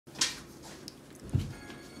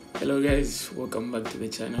Hello guys, welcome back to the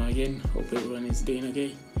channel again. Hope everyone is doing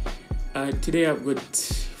okay. Today I've got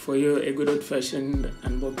for you a good old-fashioned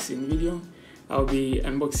unboxing video. I'll be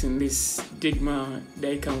unboxing this Digma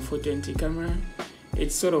DiCam 420 camera.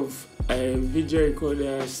 It's sort of a video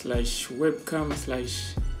recorder slash webcam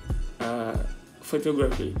slash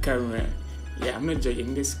photography camera. Yeah, I'm not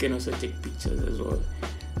joking, this can also take pictures as well.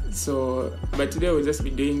 So, but today we'll just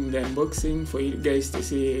be doing the unboxing for you guys to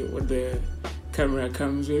see what the camera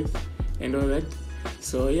comes with and all that.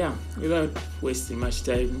 So yeah, without wasting much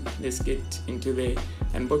time, let's get into the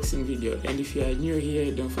unboxing video. And if you are new here,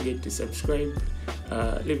 don't forget to subscribe,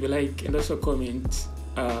 leave a like, and also comment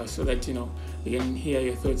so that we can hear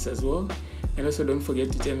your thoughts as well. And also don't forget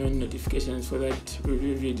to turn on notifications for that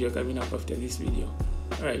review video coming up after this video.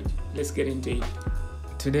 Alright, let's get into it.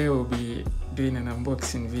 Today we'll be doing an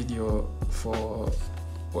unboxing video for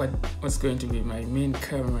what's going to be my main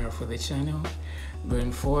camera for the channel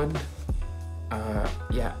going forward.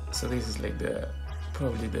 Yeah, so this is like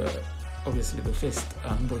obviously the first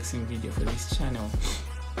unboxing video for this channel.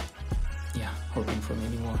 Yeah, hoping for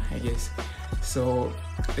many more, I guess. So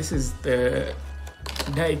this is the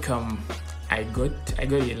DiCam I got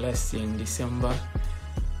it last year in December.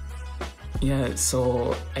 Yeah,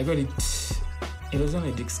 so I got it was on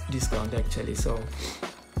a discount actually. So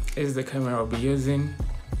this is the camera I'll be using.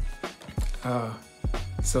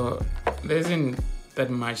 So there isn't that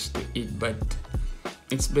much to it, but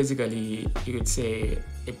it's basically, you could say,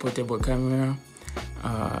 a portable camera.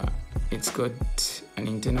 It's got an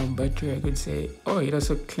internal battery, I could say. Oh, it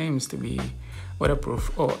also claims to be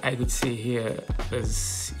waterproof. Oh, I could say here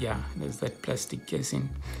there's that plastic casing,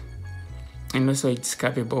 and also it's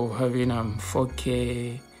capable of having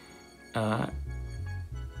 4K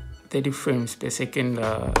 30 frames per second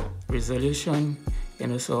resolution,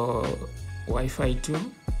 and also Wi-Fi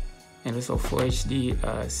 2, and also Full HD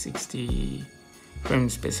 60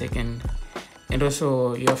 frames per second. And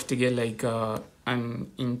also you have to get like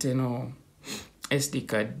an internal SD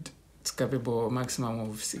card. It's capable of maximum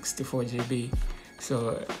of 64 GB.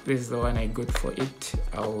 So this is the one I got for it.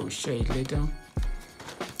 I'll show it later.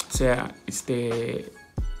 So yeah, it's the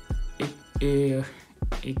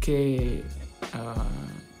AK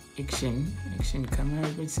action camera,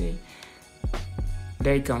 I would say.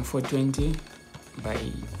 DiCam 420 by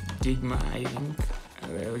Digma, I think,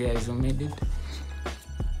 guys who made it.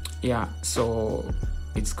 Yeah, so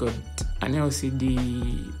it's got an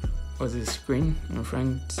LCD or the screen in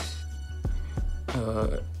front.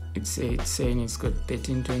 It's saying it's got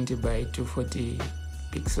 1320 by 240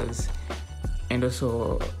 pixels, and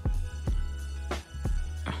also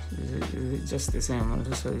just the same.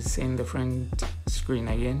 Also, it's saying the front screen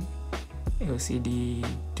again, LCD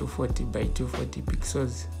 240 by 240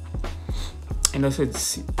 pixels, and also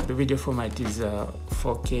the video format is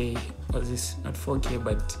 4K, or this not 4K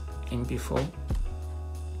but MP4.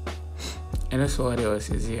 And also what else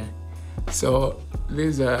is here? So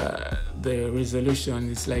these are the resolution.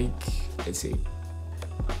 It's like, let's say,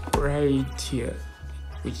 right here,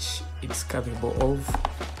 which it's capable of,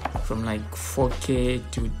 from like 4K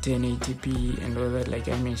to 1080p and all that. Like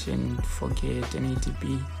I mentioned, 4K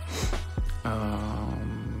 1080p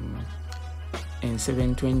and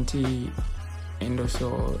 720, and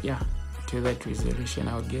also to that resolution,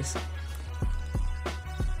 I would guess.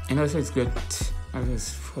 And also it's got this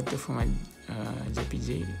photo format,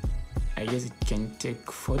 JPG. I guess it can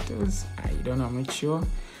take photos. I don't know, I'm not sure.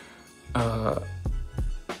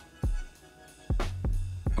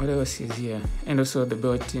 What else is here? And also the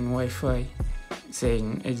built-in Wi-Fi,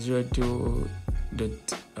 saying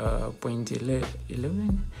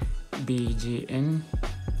 802.11 BGN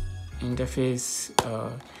interface,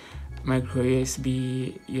 micro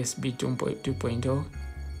USB 2.0,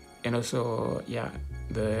 and also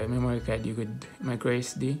the memory card, you could micro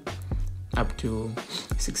SD up to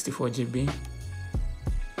 64 GB,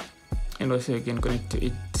 and also you can connect to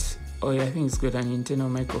it. Oh yeah, I think it's got an internal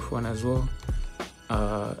microphone as well.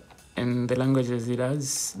 And the languages it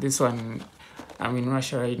has, this one, I'm in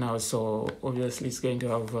Russia right now, so obviously it's going to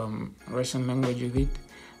have Russian language with it,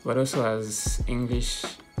 but also has English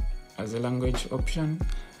as a language option.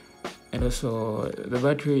 And also the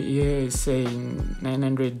battery here is saying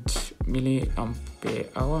 900 milliamp per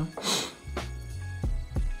hour,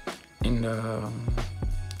 and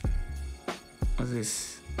what's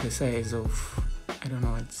this? The size of, I don't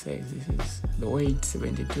know what size this is. The weight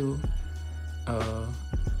 72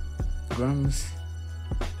 grams.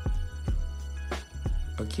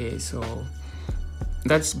 Okay, so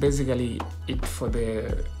that's basically it for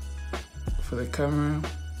the camera,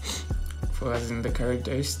 for as in the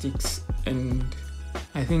characteristics. And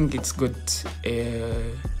I think it's got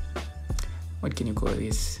a what can you call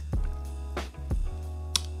this,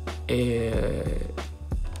 an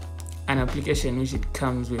application which it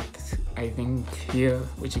comes with, I think, here,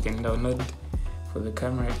 which you can download for the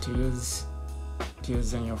camera to use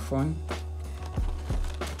on your phone.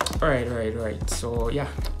 Right. So yeah,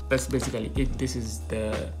 that's basically it. This is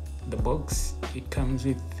the box it comes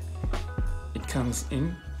with. It comes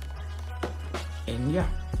in, and yeah,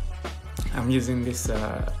 I'm using this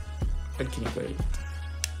what can you call it?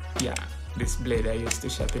 Yeah, this blade I use to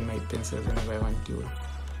sharpen my pencils whenever I want to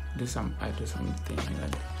do some art or something like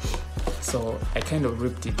that. So I kind of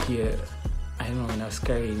ripped it here, I don't know, when I was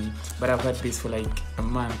carrying it, but I've had this for like a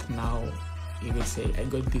month now. You could say I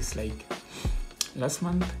got this like last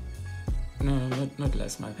month. No, not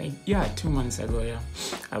last month. 2 months ago. Yeah,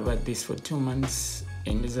 I've had this for 2 months,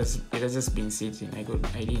 and it has just been sitting. I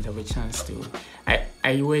didn't have a chance to.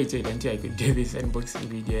 I waited until I could do this unboxing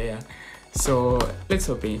video. Yeah, so let's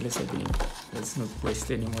open it. Let's not waste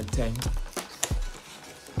any more time.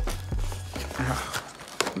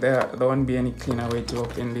 There won't be any cleaner way to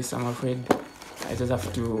open this, I'm afraid. I just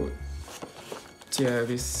have to tear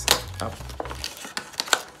this up.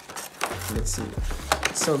 Let's see.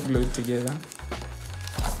 It's so glued together.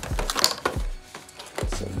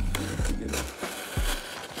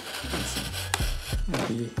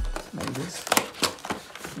 Maybe like this.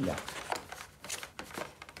 Yeah.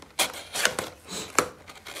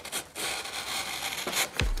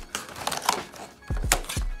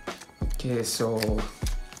 Okay, so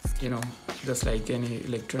just like any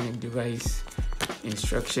electronic device,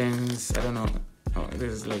 instructions, I don't know. Oh,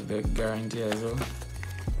 this is like the guarantee as well.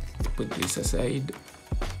 Put this aside,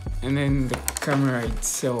 and then the camera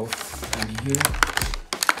itself in here.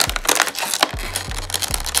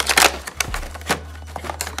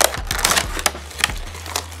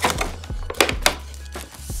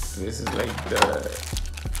 This is like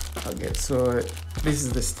okay, so this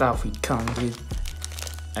is the stuff it comes with.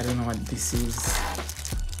 I don't know what this is.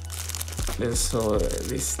 There's also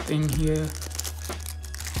this thing here,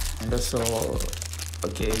 and also,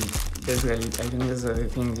 okay, basically I think those are the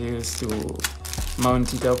things used to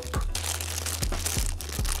mount it up.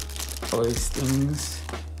 All these things,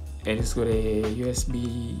 and it's got a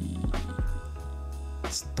USB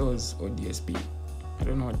stores or DSP. I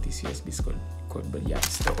don't know what this USB is called, but yeah,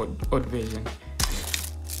 it's the odd version.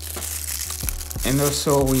 And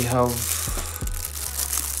also we have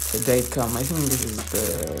the DiCam. I think this is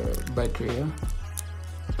the battery.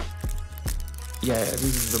 Yeah, this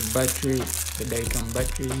is the battery, the DiCam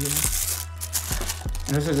battery here.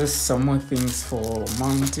 And also just some more things for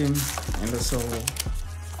mounting, and also,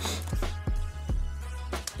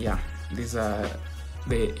 yeah, these are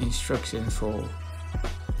the instructions for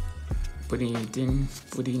putting it in,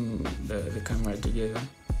 putting the camera together.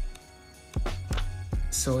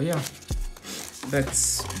 So yeah,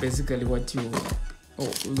 that's basically what you.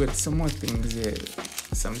 Oh, we got some more things here.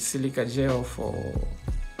 Some silica gel for,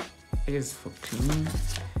 I guess, for cleaning.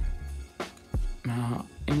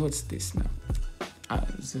 And what's this now?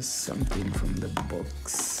 Is this something from the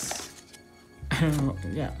box? I don't know.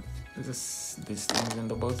 Yeah, this thing in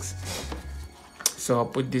the box. So I'll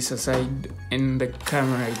put this aside, and the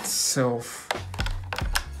camera itself.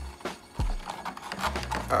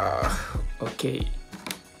 Okay.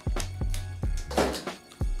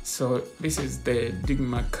 So this is the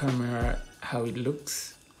Digma camera, how it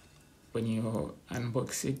looks when you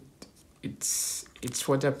unbox it. It's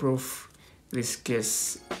waterproof. This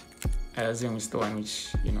case, I assume, is the one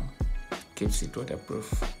which keeps it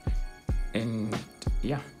waterproof. And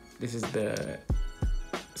yeah, this is the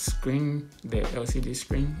screen, the LCD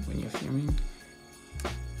screen when you're filming.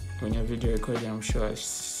 When you're video recording, I'm sure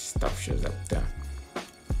stuff shows up there.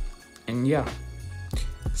 And yeah,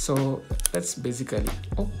 so that's basically,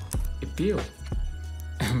 oh, a peel.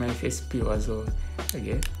 My face peel as well.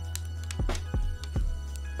 Okay.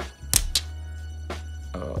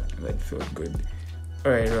 Oh, that felt good.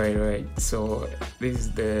 Right. So this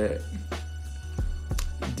is the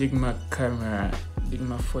Digma camera,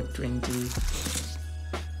 Digma 420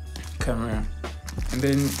 camera. And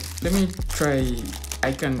then let me try.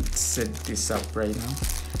 I can't set this up right now,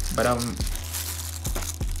 but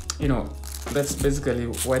that's basically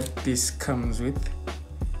what this comes with.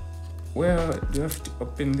 Well, do you have to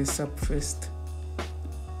open this up first?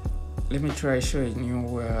 Let me try showing you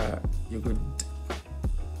where you could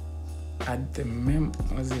add the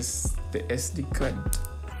the SD card.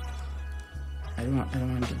 I don't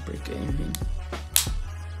want to break anything.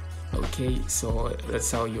 Okay, so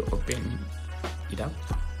that's how you open it up.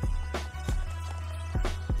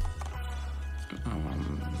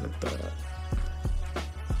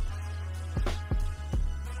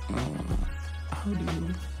 how do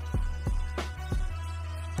you...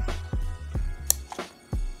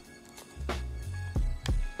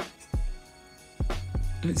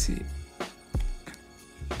 Let's see.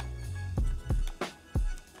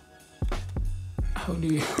 How do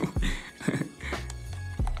you...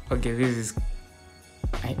 Okay, this is...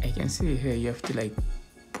 I can see here you have to like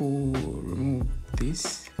remove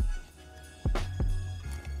this.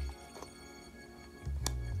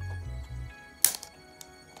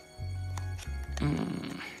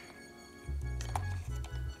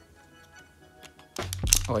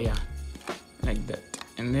 Oh yeah, like that.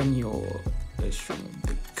 And then let's remove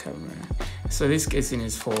the camera. So this casing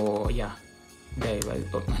is for, yeah,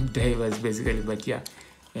 divers basically, but yeah,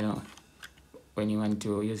 you know, when you want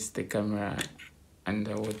to use the camera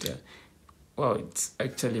underwater. Wow, it's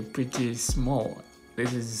actually pretty small.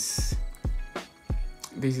 This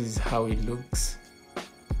is how it looks.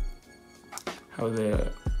 How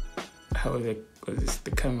the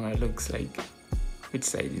camera looks like. Which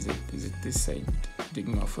side is it? Is it this side?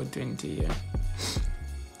 Digma 420, yeah.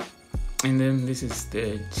 And then this is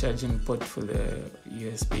the charging port for the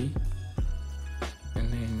USB. And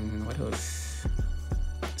then what else?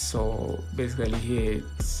 So basically here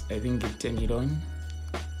I think you turn it on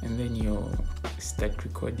and then you start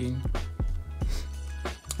recording.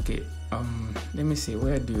 Okay, let me see,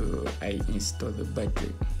 where do I install the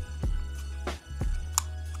battery?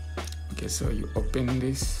 Okay, so you open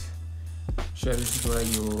this. Sure, this is where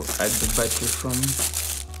you add the battery from.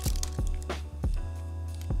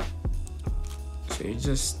 So you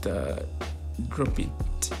just drop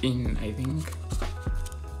it in, I think,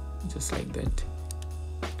 just like that.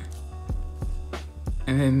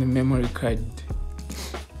 And then the memory card,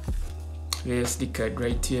 the SD card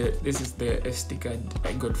right here. This is the SD card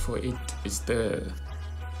I got for it. It's the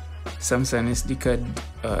Samsung SD card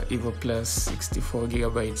Evo Plus 64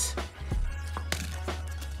 gigabytes.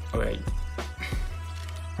 Alright,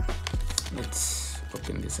 let's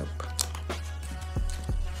open this up.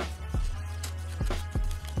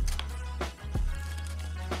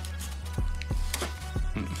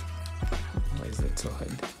 Why is that so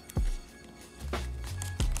hard?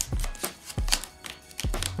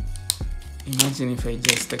 Imagine if I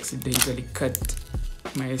just accidentally cut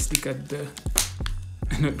my SD card there.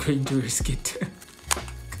 I'm not going to risk it.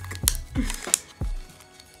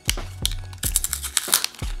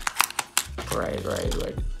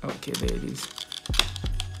 Right. Okay, there it is.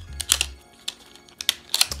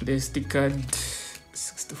 The SD card,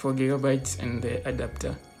 64 gigabytes, and the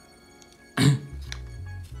adapter.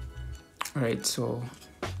 Right, so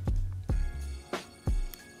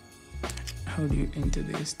how do you enter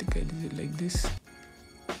the SD card? Is it like this?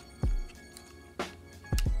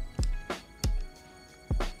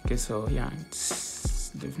 Okay, so yeah, it's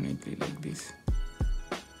definitely like this.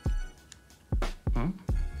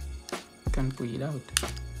 Can't pull it out.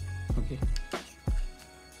 Okay,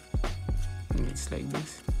 and it's like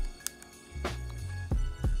this.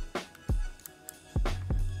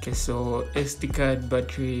 Okay, so SD card,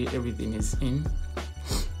 battery, everything is in.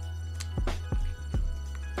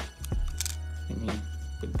 Let me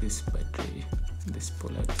put this battery, this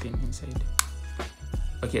polar thing inside.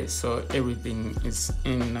 Okay, so everything is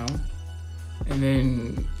in now. And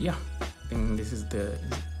then yeah, I think this is the,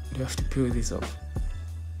 you have to peel this off.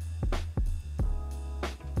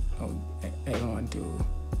 Oh, I don't want to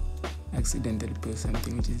accidentally peel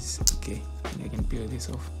something, which is okay. I can peel this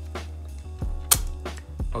off.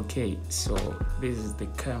 Okay, so this is the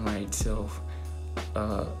camera itself.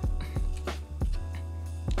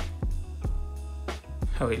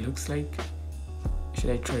 How it looks like.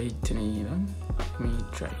 Should I try turning it on? Let me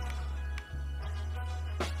try.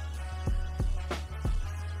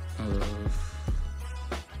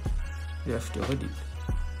 You have to hold it.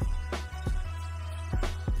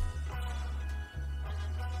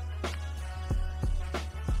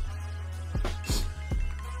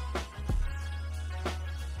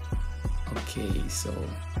 Okay, so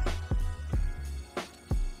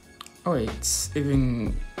oh, it's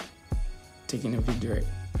even taking a video.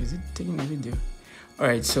 Is it taking a video? All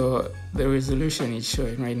right, so the resolution it's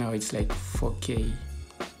showing right now, it's like 4K.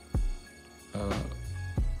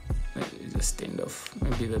 Just stand off.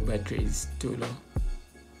 Maybe the battery is too low.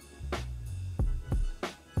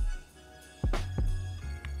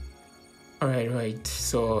 All right.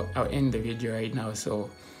 So I'll end the video right now. So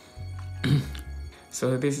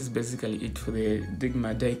so this is basically it for the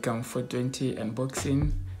Digma DiCam 420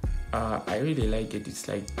 unboxing. I really like it. It's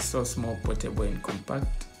like so small, portable, and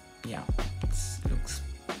compact. Yeah, it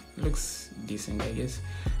looks decent, I guess.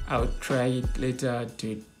 I'll try it later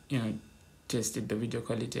to tested the video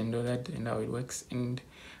quality and all that and how it works, and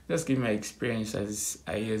just give my experience as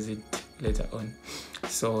I use it later on.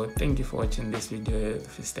 So thank you for watching this video,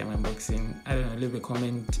 first time unboxing. I don't know, leave a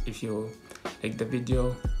comment if you like the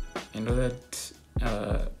video and all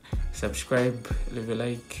that. Subscribe, leave a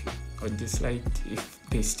like or dislike if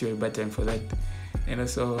there's still a button for that, and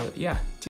also yeah.